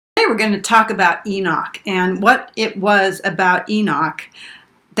we're going to talk about Enoch and what it was about Enoch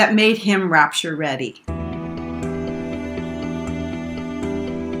that made him rapture ready.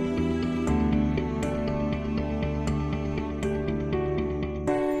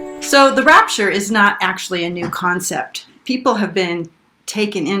 So the rapture is not actually a new concept. People have been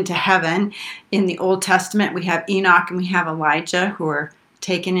taken into heaven. In the Old Testament, we have Enoch and we have Elijah who are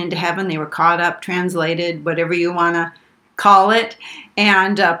taken into heaven. They were caught up, translated, whatever you want to call it.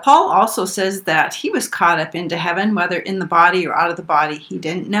 And Paul also says that he was caught up into heaven, whether in the body or out of the body, he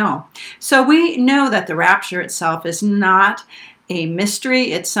didn't know. So we know that the rapture itself is not a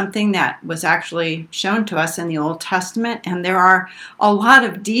mystery. It's something that was actually shown to us in the Old Testament, and there are a lot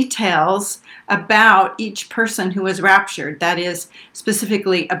of details about each person who was raptured. That is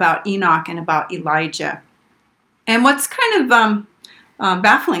specifically about Enoch and about Elijah. And what's kind of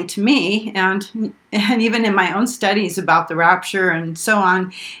baffling to me, and even in my own studies about the rapture and so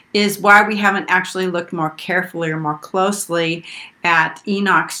on, is why we haven't actually looked more carefully or more closely at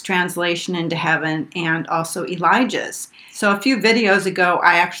Enoch's translation into heaven and also Elijah's. So a few videos ago,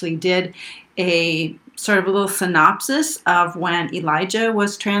 I actually did a sort of a little synopsis of when Elijah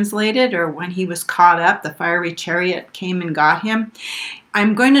was translated, or when he was caught up, the fiery chariot came and got him.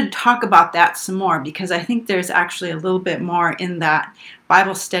 I'm going to talk about that some more because I think there's actually a little bit more in that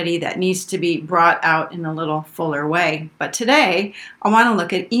Bible study that needs to be brought out in a little fuller way. But today, I want to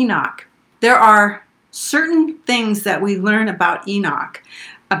look at Enoch. There are certain things that we learn about Enoch,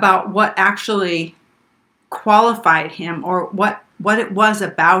 about what actually qualified him, or what it was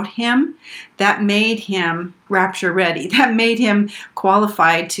about him that made him rapture ready, that made him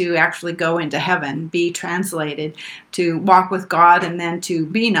qualified to actually go into heaven, be translated, to walk with God, and then to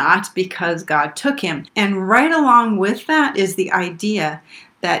be not because God took him. And right along with that is the idea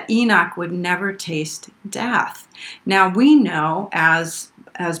that Enoch would never taste death. Now we know as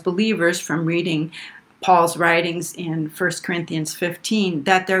believers from reading Paul's writings in 1 Corinthians 15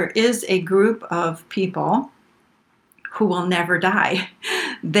 that there is a group of people who will never die.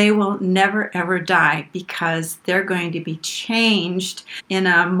 They will never ever die because they're going to be changed in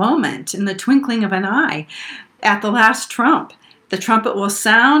a moment, in the twinkling of an eye, at the last trump. The trumpet will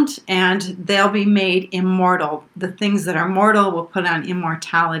sound and they'll be made immortal. The things that are mortal will put on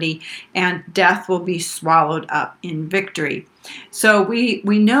immortality, and death will be swallowed up in victory. So we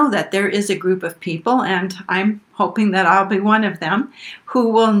know that there is a group of people, and I'm hoping that I'll be one of them, who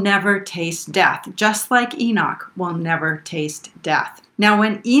will never taste death, just like Enoch will never taste death. Now,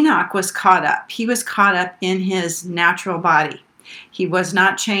 when Enoch was caught up, he was caught up in his natural body. He was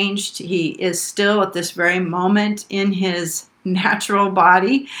not changed. He is still at this very moment in his natural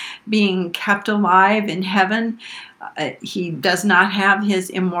body, being kept alive in heaven. He does not have his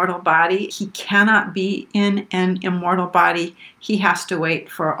immortal body. He cannot be in an immortal body. He has to wait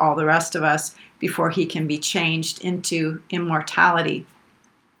for all the rest of us before he can be changed into immortality.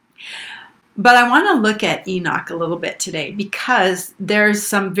 But I want to look at Enoch a little bit today because there's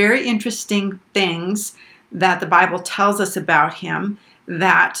some very interesting things that the Bible tells us about him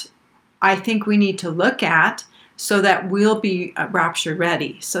that I think we need to look at so that we'll be rapture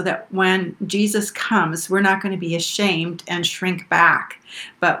ready, so that when Jesus comes, we're not going to be ashamed and shrink back,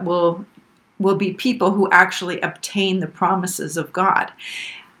 but we'll be people who actually obtain the promises of God.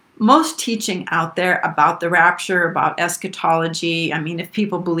 Most teaching out there about the rapture, about eschatology, I mean, if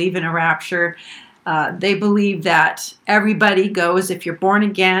people believe in a rapture, they believe that everybody goes, if you're born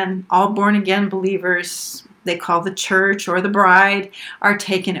again, all born again believers, they call the church or the bride, are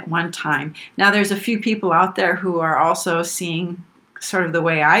taken at one time. Now, there's a few people out there who are also seeing sort of the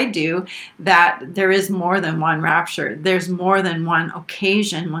way I do, that there is more than one rapture. There's more than one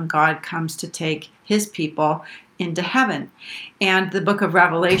occasion when God comes to take his people into heaven. And the book of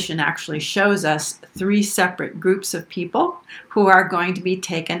Revelation actually shows us 3 separate groups of people who are going to be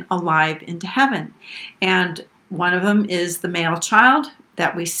taken alive into heaven. And one of them is the male child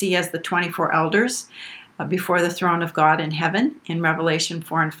that we see as the 24 elders before the throne of God in heaven in Revelation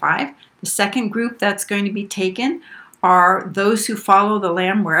 4 and 5. The second group that's going to be taken are those who follow the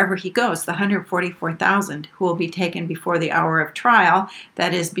Lamb wherever he goes, the 144,000 who will be taken before the hour of trial,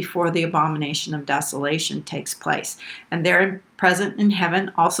 that is, before the abomination of desolation takes place. And they're present in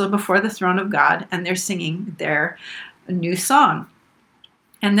heaven, also before the throne of God, and they're singing their new song.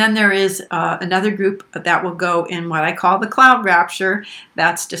 And then there is another group that will go in what I call the cloud rapture.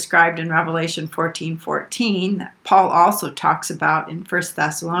 That's described in Revelation 14:14. That Paul also talks about in 1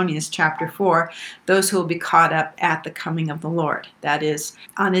 Thessalonians chapter 4, those who will be caught up at the coming of the Lord. That is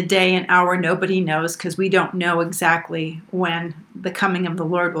on a day and hour nobody knows, because we don't know exactly when the coming of the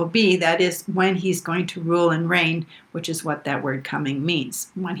Lord will be. That is when he's going to rule and reign, which is what that word coming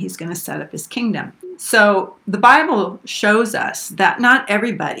means, when he's going to set up his kingdom. So the Bible shows us that not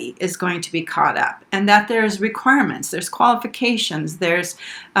everybody is going to be caught up, and that there's requirements, there's qualifications, there's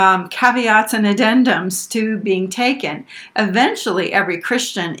caveats and addendums to being taken. Eventually, every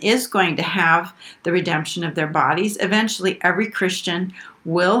Christian is going to have the redemption of their bodies. Eventually, every Christian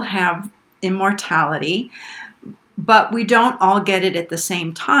will have immortality, but we don't all get it at the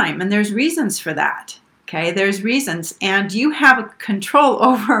same time, and there's reasons for that. Okay, there's reasons, and you have control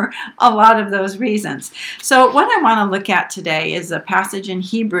over a lot of those reasons. So what I want to look at today is a passage in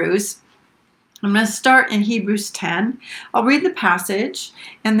Hebrews. I'm going to start in Hebrews 10. I'll read the passage,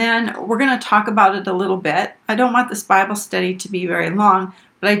 and then we're going to talk about it a little bit. I don't want this Bible study to be very long,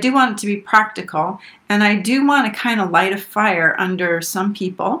 but I do want it to be practical, and I do want to kind of light a fire under some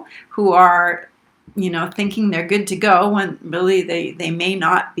people who are thinking they're good to go when really they may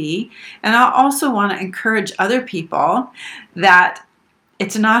not be. And I also want to encourage other people that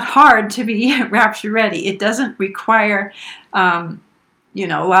it's not hard to be rapture ready. It doesn't require, a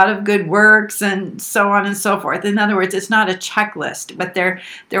lot of good works and so on and so forth. In other words, it's not a checklist, but there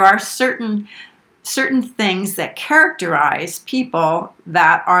are certain things that characterize people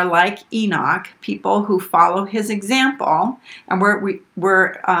that are like Enoch, people who follow his example, and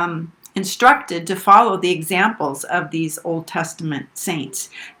we're instructed to follow the examples of these Old Testament saints.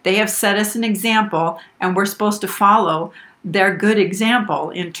 They have set us an example, and we're supposed to follow their good example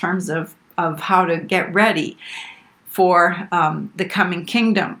in terms of how to get ready for the coming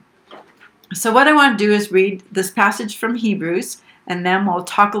kingdom. So what I want to do is read this passage from Hebrews, and then we'll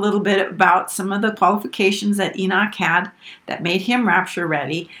talk a little bit about some of the qualifications that Enoch had that made him rapture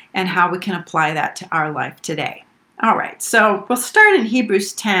ready, and how we can apply that to our life today. All right, so we'll start in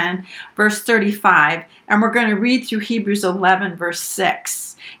Hebrews 10, verse 35, and we're going to read through Hebrews 11, verse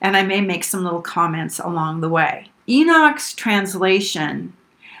 6, and I may make some little comments along the way. Enoch's translation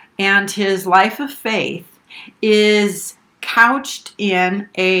and his life of faith is couched in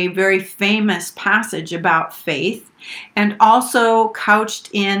a very famous passage about faith, and also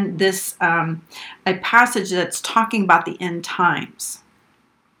couched in this a passage that's talking about the end times.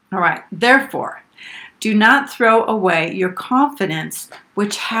 All right, therefore, do not throw away your confidence,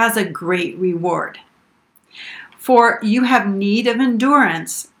 which has a great reward. For you have need of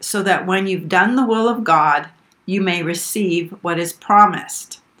endurance, so that when you've done the will of God, you may receive what is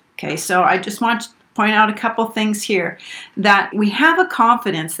promised. Okay, so I just want to point out a couple things here, that we have a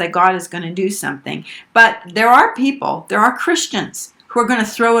confidence that God is going to do something, but there are Christians who are going to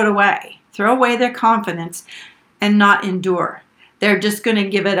throw away their confidence and not endure. They're just going to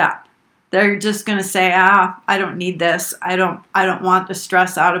give it up. They're just going to say, I don't need this. I don't want to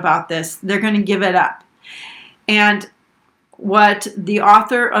stress out about this. They're going to give it up. And what the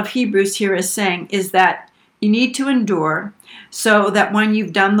author of Hebrews here is saying is that you need to endure, so that when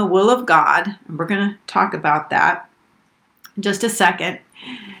you've done the will of God, and we're going to talk about that in just a second,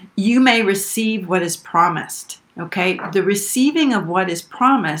 you may receive what is promised. Okay, the receiving of what is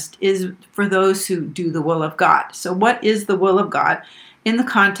promised is for those who do the will of God. So what is the will of God in the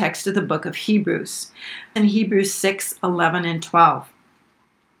context of the book of Hebrews? In Hebrews 6, 11, and 12.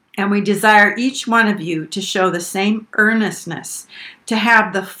 And we desire each one of you to show the same earnestness, to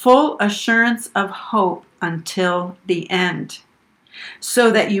have the full assurance of hope until the end,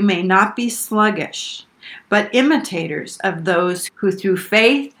 so that you may not be sluggish, but imitators of those who through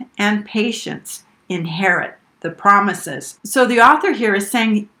faith and patience inherit the promises. So the author here is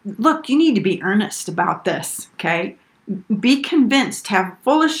saying, look, you need to be earnest about this, okay? Be convinced, have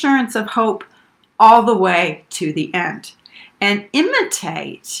full assurance of hope all the way to the end. And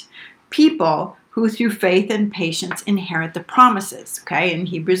imitate people who through faith and patience inherit the promises. Okay, and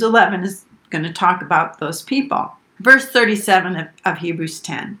Hebrews 11 is going to talk about those people. Verse 37 of Hebrews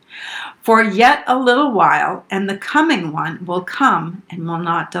 10. For yet a little while, and the coming one will come and will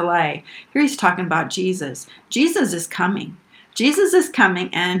not delay. Here he's talking about Jesus. Jesus is coming. Jesus is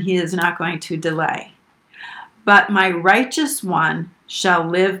coming, and he is not going to delay. But my righteous one shall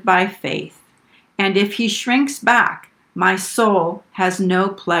live by faith. And if he shrinks back, my soul has no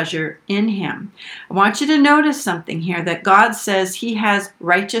pleasure in him. I want you to notice something here, that God says he has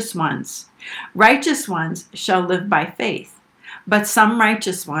righteous ones. Righteous ones shall live by faith, but some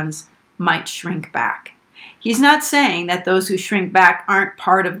righteous ones might shrink back. He's not saying that those who shrink back aren't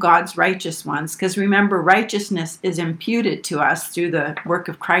part of God's righteous ones, because remember, righteousness is imputed to us through the work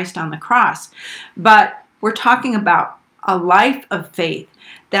of Christ on the cross. But we're talking about a life of faith,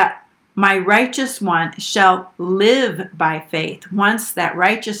 that my righteous one shall live by faith. Once that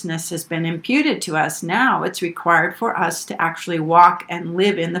righteousness has been imputed to us, now it's required for us to actually walk and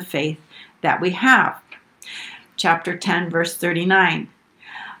live in the faith that we have. Chapter 10, verse 39.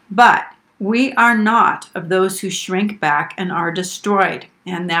 But we are not of those who shrink back and are destroyed.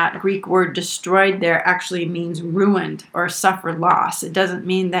 And that Greek word destroyed there actually means ruined or suffer loss. It doesn't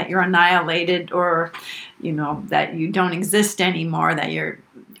mean that you're annihilated or, that you don't exist anymore, that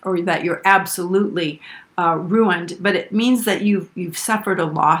you're absolutely ruined. But it means that you've suffered a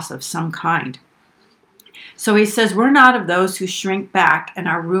loss of some kind. So he says, we're not of those who shrink back and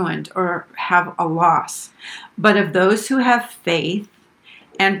are ruined or have a loss, but of those who have faith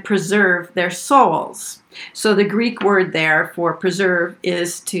and preserve their souls. So the Greek word there for preserve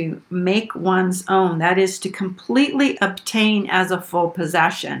is to make one's own. That is to completely obtain as a full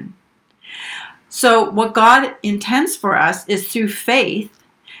possession. So what God intends for us is through faith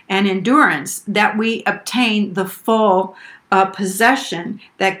and endurance that we obtain the full possession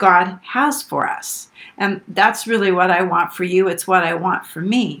that God has for us. And that's really what I want for you. It's what I want for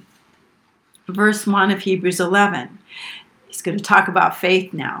me. Verse 1 of Hebrews 11. He's going to talk about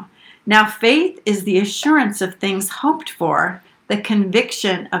faith now. Now, faith is the assurance of things hoped for, the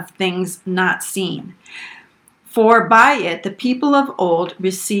conviction of things not seen. For by it the people of old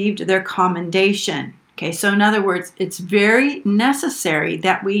received their commendation. Okay, so in other words, it's very necessary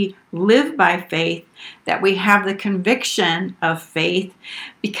that we live by faith, that we have the conviction of faith,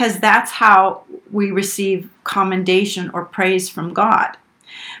 because that's how we receive commendation or praise from God.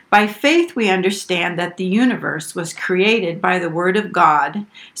 By faith, we understand that the universe was created by the Word of God,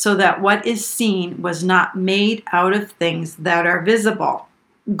 so that what is seen was not made out of things that are visible.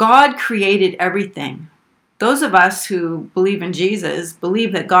 God created everything. Those of us who believe in Jesus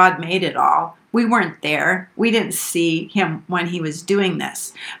believe that God made it all. We weren't there. We didn't see him when he was doing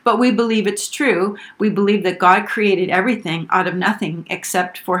this. But we believe it's true. We believe that God created everything out of nothing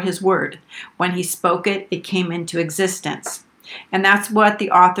except for his word. When he spoke it, it came into existence. And that's what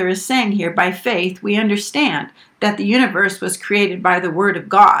the author is saying here. By faith, we understand that the universe was created by the word of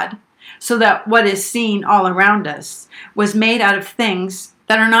God, so that what is seen all around us was made out of things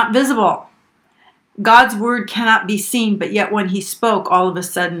that are not visible. God's word cannot be seen, but yet when he spoke, all of a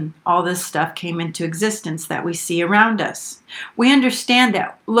sudden, all this stuff came into existence that we see around us. We understand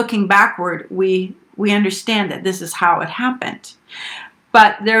that looking backward, we understand that this is how it happened.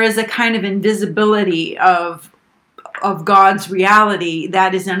 But there is a kind of invisibility of God's reality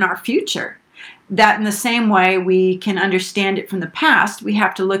that is in our future. That in the same way we can understand it from the past, we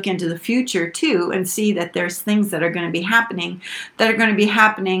have to look into the future too and see that there's things that are going to be happening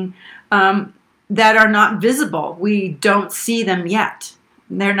that are not visible. We don't see them yet.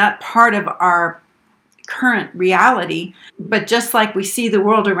 They're not part of our current reality. But just like we see the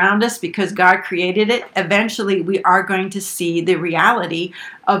world around us because God created it, eventually we are going to see the reality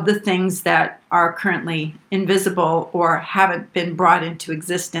of the things that are currently invisible or haven't been brought into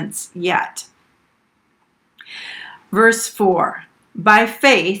existence yet. Verse 4, by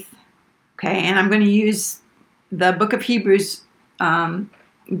faith, okay, and I'm going to use the book of Hebrews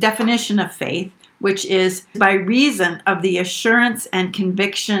definition of faith, which is by reason of the assurance and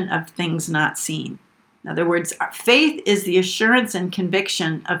conviction of things not seen. In other words, faith is the assurance and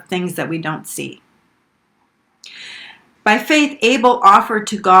conviction of things that we don't see. By faith, Abel offered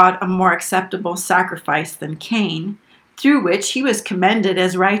to God a more acceptable sacrifice than Cain, through which he was commended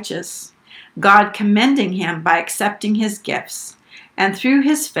as righteous, God commending him by accepting his gifts. And through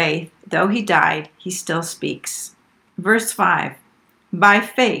his faith, though he died, he still speaks. Verse 5, by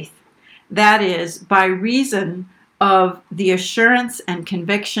faith, that is, by reason of the assurance and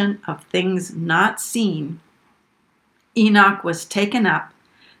conviction of things not seen, Enoch was taken up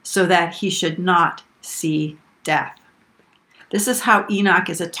so that he should not see death. This is how Enoch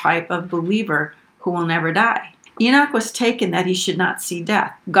is a type of believer who will never die. Enoch was taken that he should not see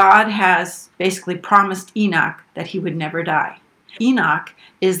death. God has basically promised Enoch that he would never die. Enoch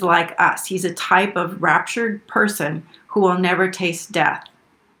is like us. He's a type of raptured person who will never taste death.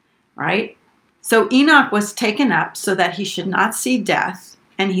 Right? So Enoch was taken up so that he should not see death,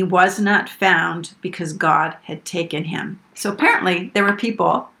 and he was not found because God had taken him. So apparently there were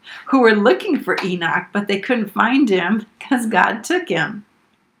people who were looking for Enoch, but they couldn't find him because God took him.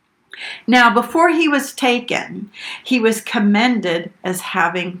 Now, before he was taken, he was commended as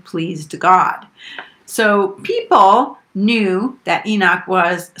having pleased God. So people knew that Enoch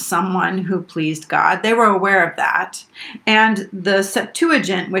was someone who pleased God. They were aware of that. And the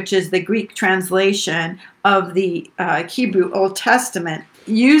Septuagint, which is the Greek translation of the Hebrew Old Testament,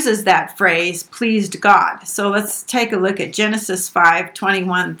 uses that phrase, pleased God. So let's take a look at Genesis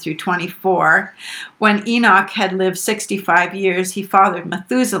 5:21 through 24. When Enoch had lived 65 years, he fathered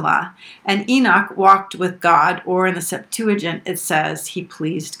Methuselah, and Enoch walked with God, or in the Septuagint it says he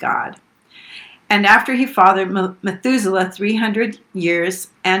pleased God. And after he fathered Methuselah 300 years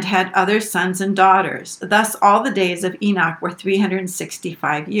and had other sons and daughters. Thus all the days of Enoch were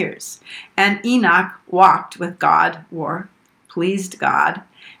 365 years. And Enoch walked with God, or pleased God,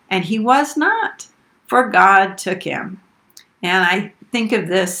 and he was not, for God took him. And I think of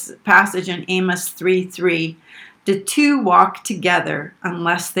this passage in Amos 3:3. The two walk together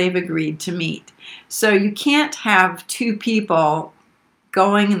unless they've agreed to meet. So you can't have two people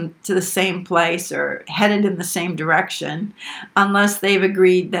going to the same place or headed in the same direction unless they've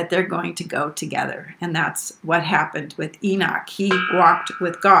agreed that they're going to go together. And that's what happened with Enoch. He walked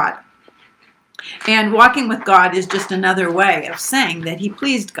with God. And walking with God is just another way of saying that he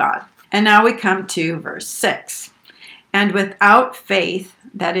pleased God. And now we come to verse 6. And without faith,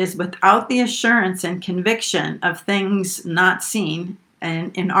 that is, without the assurance and conviction of things not seen,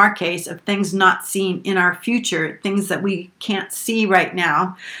 and in our case, of things not seen in our future, things that we can't see right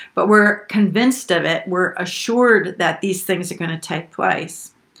now, but we're convinced of it, we're assured that these things are going to take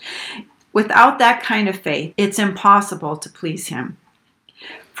place. Without that kind of faith, it's impossible to please him.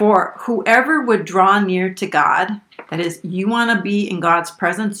 For whoever would draw near to God, that is, you want to be in God's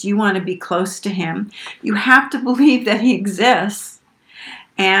presence, you want to be close to him, you have to believe that he exists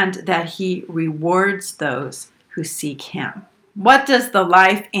and that he rewards those who seek him. What does the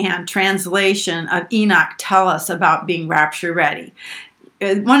life and translation of Enoch tell us about being rapture ready?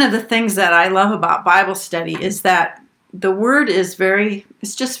 One of the things that I love about Bible study is that the word is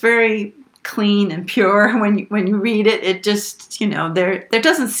it's just very clean and pure. When you read it, it just, there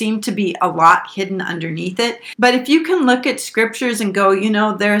doesn't seem to be a lot hidden underneath it. But if you can look at scriptures and go,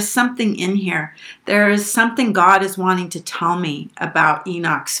 there is something in here. There is something God is wanting to tell me about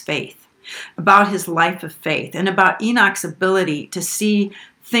Enoch's faith, about his life of faith, and about Enoch's ability to see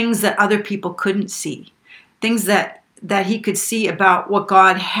things that other people couldn't see, things that he could see about what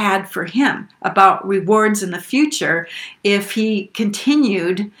God had for him, about rewards in the future if he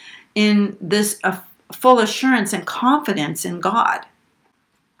continued in this full assurance and confidence in God.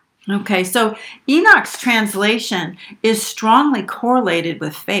 Okay, so Enoch's translation is strongly correlated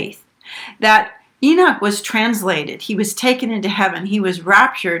with faith. That Enoch was translated, he was taken into heaven, he was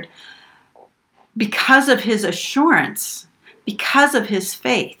raptured because of his assurance, because of his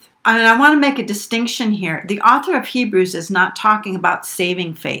faith. And I want to make a distinction here. The author of Hebrews is not talking about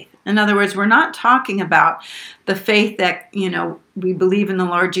saving faith. In other words, we're not talking about the faith that, we believe in the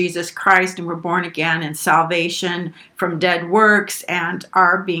Lord Jesus Christ and we're born again, and salvation from dead works and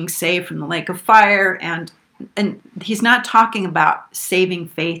are being saved from the lake of fire. And he's not talking about saving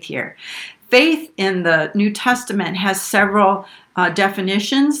faith here. Faith in the New Testament has several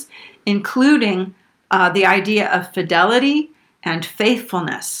definitions, including the idea of fidelity and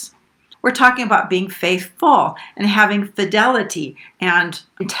faithfulness. We're talking about being faithful and having fidelity and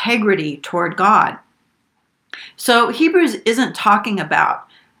integrity toward God. So Hebrews isn't talking about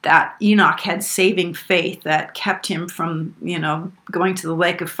that Enoch had saving faith that kept him from, going to the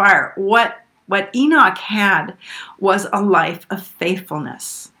lake of fire. What Enoch had was a life of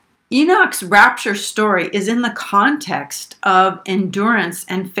faithfulness. Enoch's rapture story is in the context of endurance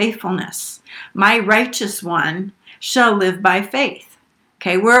and faithfulness. My righteous one shall live by faith.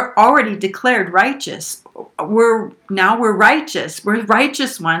 Okay, we're already declared righteous. We're righteous. We're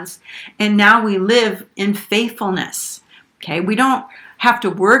righteous ones, and now we live in faithfulness. Okay, we don't have to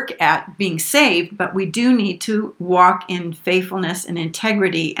work at being saved, but we do need to walk in faithfulness and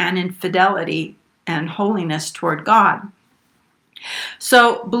integrity and in fidelity and holiness toward God.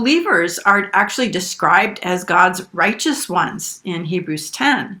 So believers are actually described as God's righteous ones in Hebrews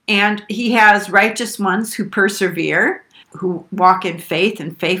 10. And he has righteous ones who persevere, who walk in faith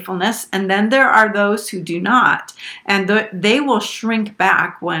and faithfulness, and then there are those who do not, and they will shrink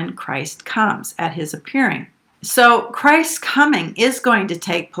back when Christ comes at his appearing. So Christ's coming is going to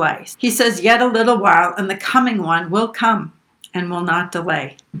take place. He says, yet a little while, and the coming one will come and will not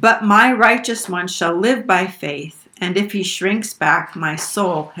delay. But my righteous one shall live by faith, and if he shrinks back, my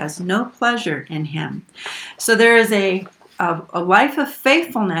soul has no pleasure in him. So there is a life of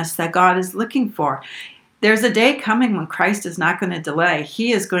faithfulness that God is looking for. There's a day coming when Christ is not going to delay.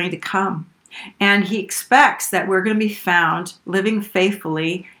 He is going to come. And he expects that we're going to be found living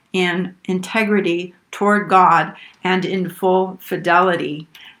faithfully in integrity toward God and in full fidelity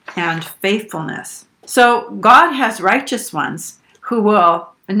and faithfulness. So God has righteous ones who will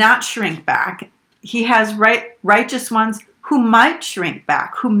not shrink back. He has righteous ones who might shrink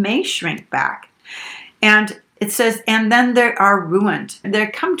back, who may shrink back. And it says, and then they are ruined. They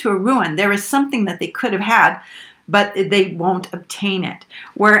come to a ruin. There is something that they could have had, but they won't obtain it.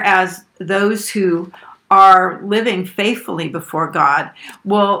 Whereas those who are living faithfully before God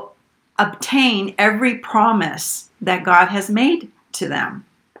will obtain every promise that God has made to them.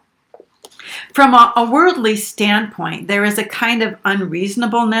 From a worldly standpoint, there is a kind of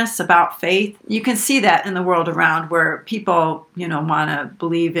unreasonableness about faith. You can see that in the world around, where people, want to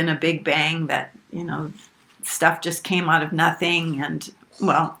believe in a big bang, that, stuff just came out of nothing. And,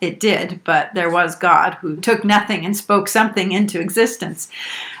 well, it did, but there was God who took nothing and spoke something into existence.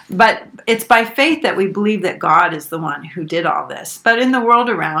 But it's by faith that we believe that God is the one who did all this. But in the world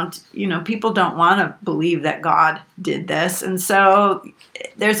around, people don't want to believe that God did this. And so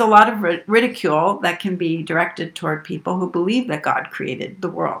there's a lot of ridicule that can be directed toward people who believe that God created the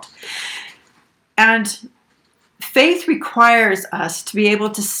world. And faith requires us to be able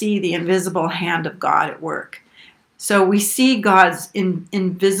to see the invisible hand of God at work. So we see God's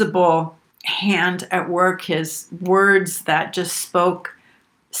invisible hand at work, his words that just spoke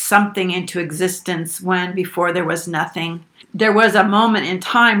something into existence when before there was nothing. There was a moment in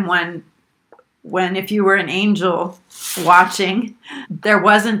time when if you were an angel watching, there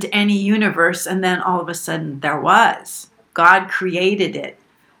wasn't any universe, and then all of a sudden there was. God created it.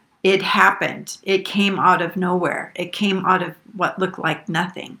 It happened. It came out of nowhere. It came out of what looked like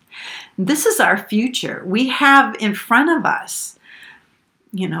nothing. This is our future. We have in front of us,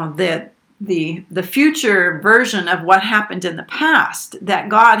 the future version of what happened in the past, that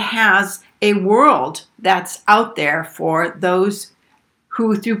God has a world that's out there for those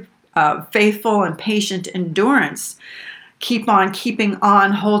who, through faithful and patient endurance, keep on keeping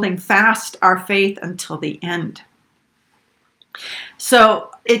on, holding fast our faith until the end. So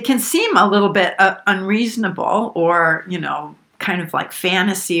it can seem a little bit unreasonable, or, kind of like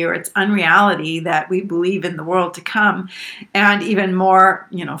fantasy, or it's unreality that we believe in the world to come, and even more,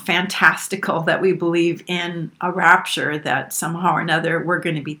 fantastical that we believe in a rapture, that somehow or another we're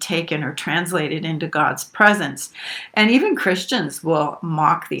going to be taken or translated into God's presence. And even Christians will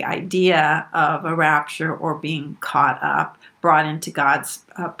mock the idea of a rapture or being caught up, brought into God's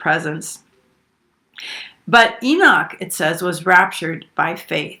presence. But Enoch, it says, was raptured by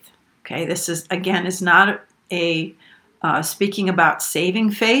faith. Okay, this is not a speaking about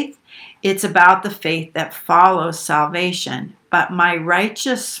saving faith. It's about the faith that follows salvation. But my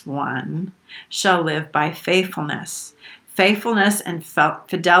righteous one shall live by faithfulness. Faithfulness and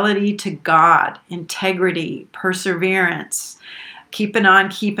fidelity to God, integrity, perseverance, keeping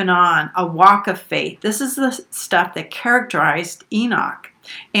on, a walk of faith. This is the stuff that characterized Enoch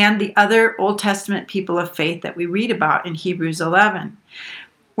and the other Old Testament people of faith that we read about in Hebrews 11.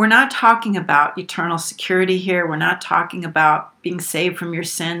 We're not talking about eternal security here. We're not talking about being saved from your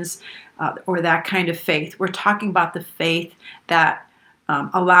sins or that kind of faith. We're talking about the faith that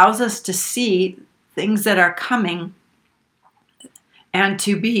allows us to see things that are coming and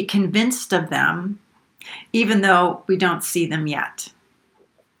to be convinced of them, even though we don't see them yet.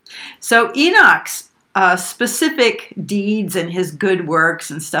 So Enoch's specific deeds and his good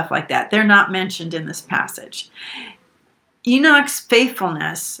works and stuff like that, they're not mentioned in this passage. Enoch's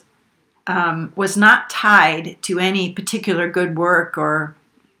faithfulness was not tied to any particular good work or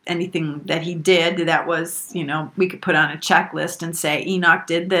anything that he did that was, we could put on a checklist and say Enoch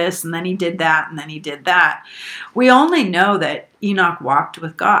did this, and then he did that, and then he did that. We only know that Enoch walked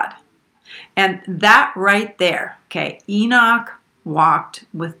with God. And that right there, okay, Enoch walked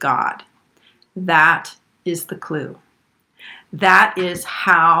with God. That is the clue. That is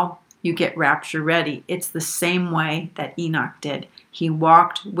how you get rapture ready. It's the same way that Enoch did. He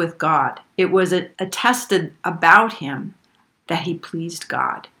walked with God. It was attested about him that he pleased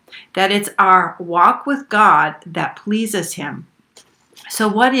God. That it's our walk with God that pleases him. So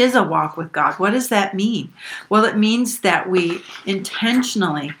what is a walk with God? What does that mean? Well, it means that we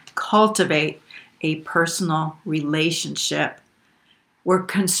intentionally cultivate a personal relationship. We're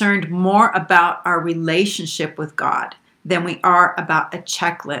concerned more about our relationship with God than we are about a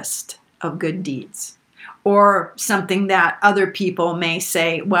checklist of good deeds, or something that other people may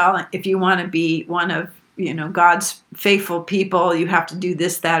say, well, if you want to be one of God's faithful people, you have to do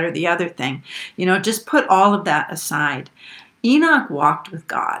this, that, or the other thing. Just put all of that aside. Enoch walked with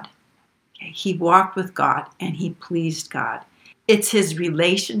God. Okay? He walked with God and he pleased God. It's his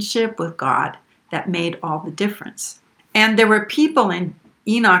relationship with God that made all the difference. And there were people in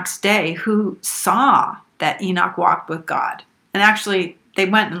Enoch's day who saw that Enoch walked with God. And actually, they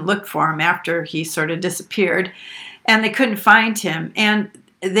went and looked for him after he sort of disappeared, and they couldn't find him. And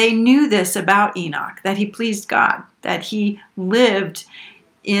they knew this about Enoch, that he pleased God, that he lived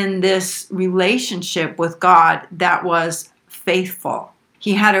in this relationship with God that was faithful.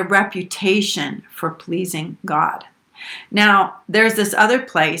 He had a reputation for pleasing God. Now, there's this other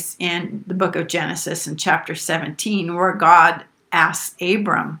place in the book of Genesis in chapter 17 where God asks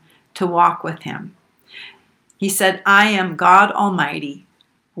Abram to walk with him. He said, I am God Almighty.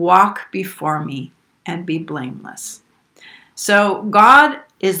 Walk before me and be blameless. So God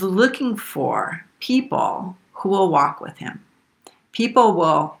is looking for people who will walk with him.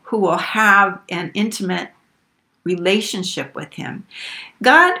 People who will have an intimate relationship with him.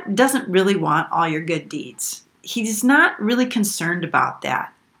 God doesn't really want all your good deeds. He's not really concerned about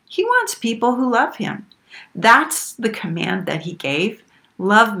that. He wants people who love him. That's the command that he gave.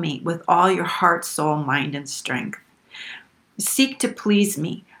 Love me with all your heart, soul, mind, and strength. Seek to please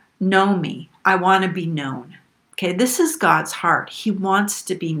me. Know me. I want to be known. Okay, this is God's heart. He wants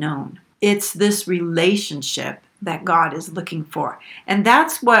to be known. It's this relationship that God is looking for. And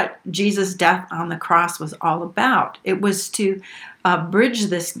that's what Jesus' death on the cross was all about. It was to bridge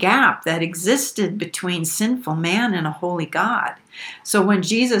this gap that existed between sinful man and a holy God. So when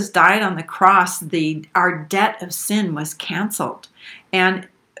Jesus died on the cross, our debt of sin was canceled. And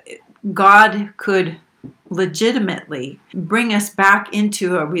God could legitimately bring us back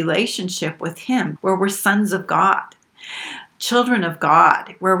into a relationship with him where we're sons of God, children of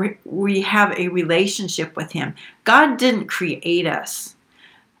God, where we have a relationship with him. God didn't create us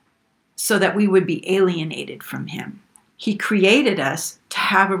so that we would be alienated from him. He created us to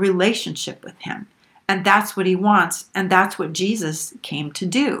have a relationship with him. And that's what he wants. And that's what Jesus came to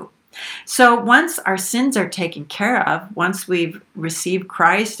do. So once our sins are taken care of, once we've received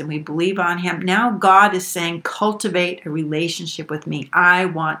Christ and we believe on him, now God is saying, cultivate a relationship with me. I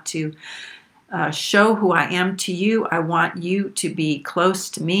want to show who I am to you. I want you to be close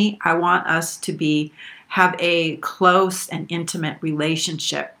to me. I want us to have a close and intimate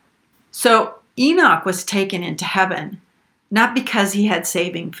relationship. So Enoch was taken into heaven, not because he had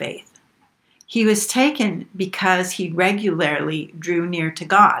saving faith. He was taken because he regularly drew near to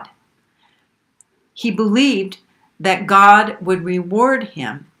God. He believed that God would reward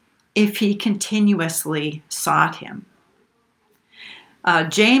him if he continuously sought him.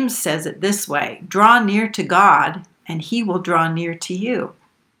 James says it this way, draw near to God and he will draw near to you.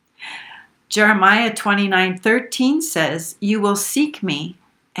 Jeremiah 29:13 says, you will seek me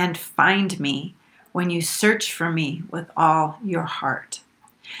and find me when you search for me with all your heart.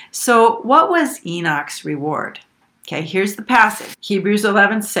 So what was Enoch's reward? Okay, here's the passage. Hebrews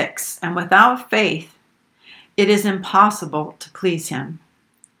 11:6, and without faith it is impossible to please him.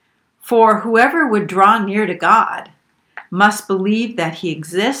 For whoever would draw near to God must believe that he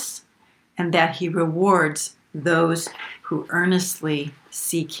exists and that he rewards those who earnestly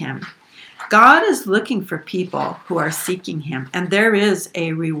seek him. God is looking for people who are seeking him, and there is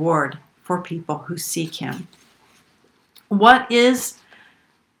a reward for people who seek him. What is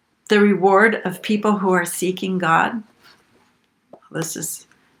the reward of people who are seeking God? This is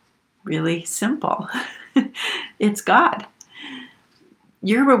really simple. It's God.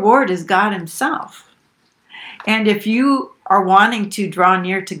 Your reward is God himself. And if you are wanting to draw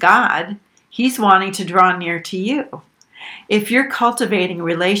near to God, he's wanting to draw near to you. If you're cultivating a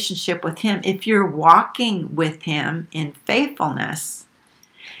relationship with him, if you're walking with him in faithfulness,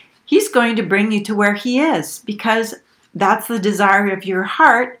 he's going to bring you to where he is, because that's the desire of your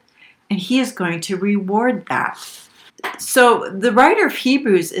heart, and he is going to reward that. So the writer of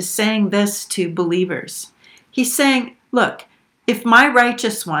Hebrews is saying this to believers. He's saying, look, if my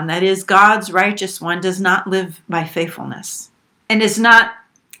righteous one, that is God's righteous one, does not live by faithfulness and is not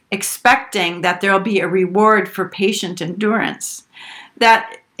expecting that there will be a reward for patient endurance,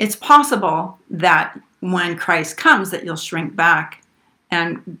 that it's possible that when Christ comes that you'll shrink back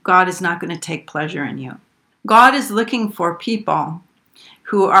and God is not going to take pleasure in you. God is looking for people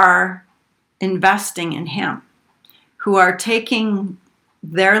who are investing in him, who are taking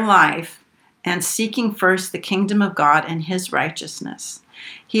their life and seeking first the kingdom of God and his righteousness.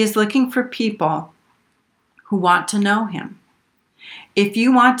 He is looking for people who want to know him. If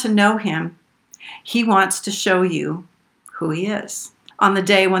you want to know him, he wants to show you who he is on the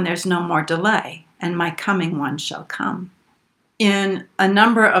day when there's no more delay, and my coming one shall come. In a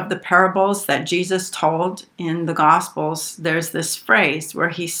number of the parables that Jesus told in the Gospels, there's this phrase where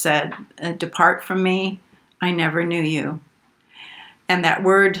he said, depart from me, I never knew you. And that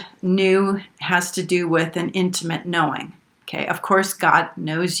word knew has to do with an intimate knowing. Okay, of course, God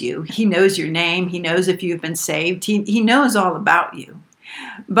knows you. He knows your name. He knows if you've been saved. He knows all about you.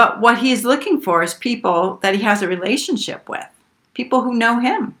 But what he's looking for is people that he has a relationship with, people who know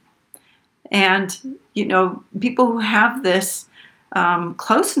him. And, people who have this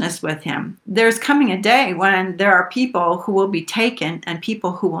closeness with him. There's coming a day when there are people who will be taken and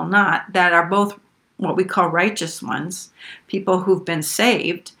people who will not, that are both what we call righteous ones, people who've been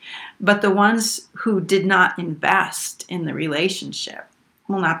saved, but the ones who did not invest in the relationship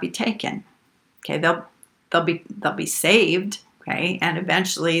will not be taken. Okay, they'll be saved, okay, and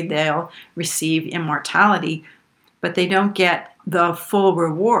eventually they'll receive immortality, but they don't get the full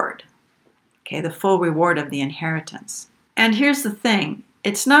reward. Okay, the full reward of the inheritance. And here's the thing,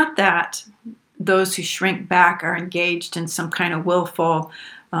 it's not that those who shrink back are engaged in some kind of willful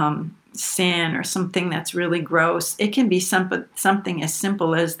sin or something that's really gross. It can be something as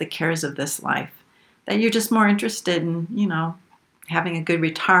simple as the cares of this life, that you're just more interested in, having a good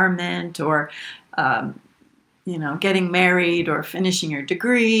retirement, or getting married, or finishing your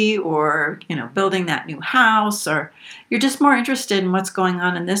degree, or building that new house, or you're just more interested in what's going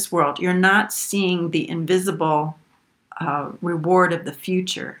on in this world. You're not seeing the invisible reward of the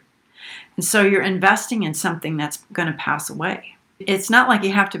future. And so you're investing in something that's going to pass away. It's not like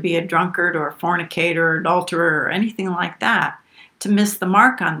you have to be a drunkard or a fornicator or adulterer or anything like that to miss the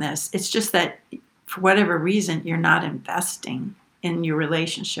mark on this. It's just that for whatever reason, you're not investing in your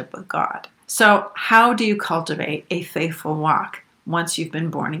relationship with God. So how do you cultivate a faithful walk once you've been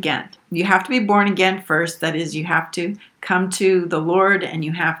born again? You have to be born again first. That is, you have to come to the Lord and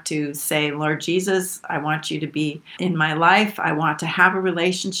you have to say, Lord Jesus, I want you to be in my life. I want to have a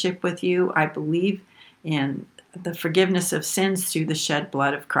relationship with you. I believe in the forgiveness of sins through the shed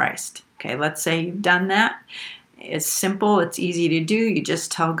blood of Christ. Okay, let's say you've done that. It's simple. It's easy to do. You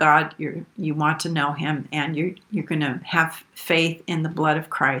just tell God you want to know him, and you're going to have faith in the blood of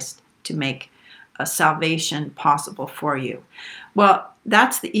Christ to make a salvation possible for you. Well,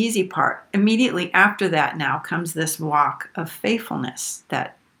 that's the easy part. Immediately after that now comes this walk of faithfulness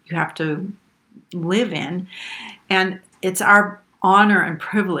that you have to live in. And it's our honor and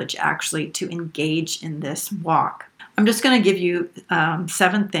privilege actually to engage in this walk. I'm just going to give you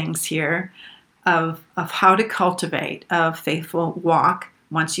 7 things here of how to cultivate a faithful walk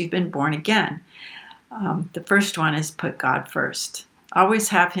once you've been born again. The first one is put God first. Always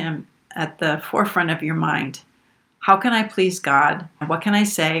have him at the forefront of your mind. How can I please God? What can I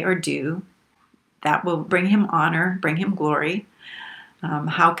say or do that will bring him honor, bring him glory?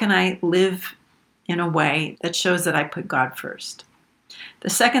 How can I live in a way that shows that I put God first? The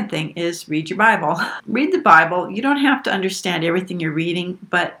second thing is read your Bible. Read the Bible. You don't have to understand everything you're reading,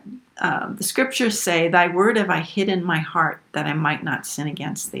 but the scriptures say, thy word have I hid in my heart that I might not sin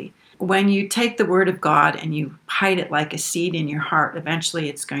against thee. When you take the word of God and you hide it like a seed in your heart, eventually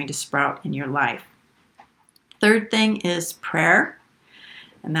it's going to sprout in your life. Third thing is prayer,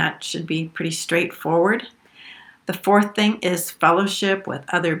 and that should be pretty straightforward. The fourth thing is fellowship with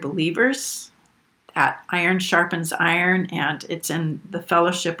other believers. That iron sharpens iron, and it's in the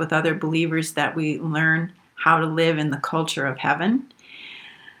fellowship with other believers that we learn how to live in the culture of heaven.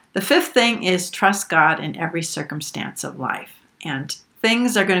 The fifth thing is trust God in every circumstance of life. And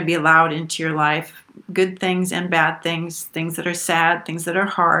things are going to be allowed into your life, good things and bad things, things that are sad, things that are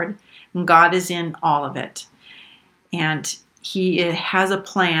hard, and God is in all of it. And he has a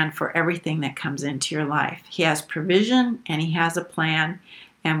plan for everything that comes into your life. He has provision and he has a plan.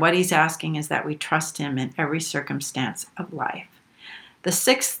 And what he's asking is that we trust him in every circumstance of life. The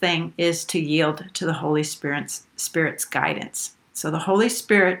sixth thing is to yield to the Holy Spirit's guidance. So the Holy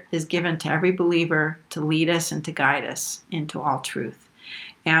Spirit is given to every believer to lead us and to guide us into all truth.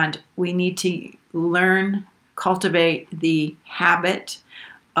 And we need to learn, cultivate the habit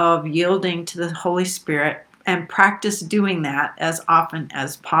of yielding to the Holy Spirit and practice doing that as often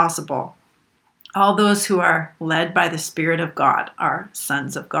as possible. All those who are led by the Spirit of God are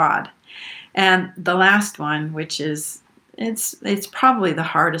sons of God. And the last one, which is, it's probably the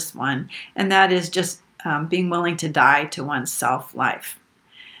hardest one, and that is just being willing to die to one's self-life.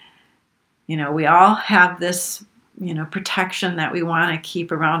 We all have this, protection that we want to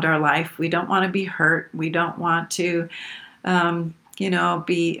keep around our life. We don't want to be hurt. We don't want to,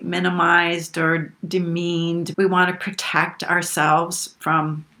 be minimized or demeaned. We want to protect ourselves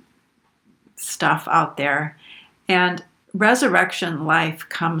from stuff out there. And resurrection life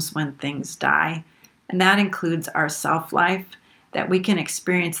comes when things die. And that includes our self-life, that we can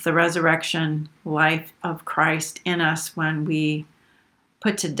experience the resurrection life of Christ in us when we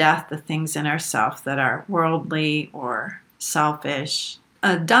put to death the things in ourselves that are worldly or selfish.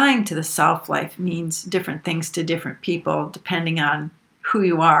 dying to the self-life means different things to different people depending on who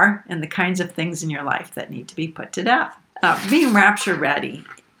you are and the kinds of things in your life that need to be put to death. Being rapture ready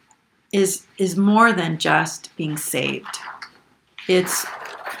is more than just being saved. It's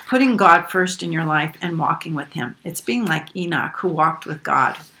putting God first in your life and walking with him. It's being like Enoch, who walked with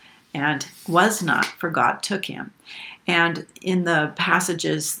God and was not, for God took him. And in the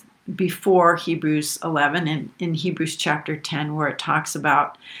passages before Hebrews 11 and in Hebrews chapter 10, where it talks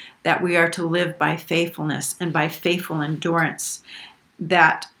about that we are to live by faithfulness and by faithful endurance,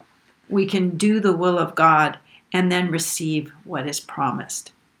 that we can do the will of God and then receive what is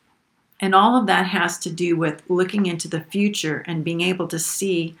promised. And all of that has to do with looking into the future and being able to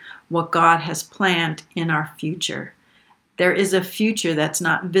see what God has planned in our future. There is a future that's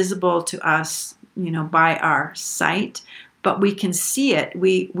not visible to us, by our sight, but we can see it.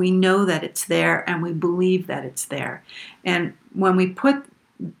 We know that it's there, and we believe that it's there. And when we put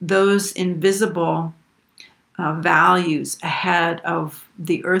those invisible values ahead of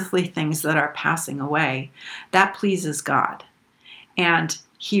the earthly things that are passing away, that pleases God. And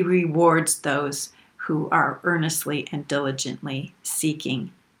he rewards those who are earnestly and diligently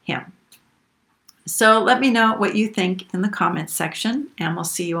seeking him. So let me know what you think in the comments section, and we'll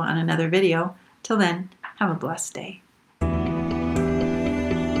see you on another video. Till then, have a blessed day.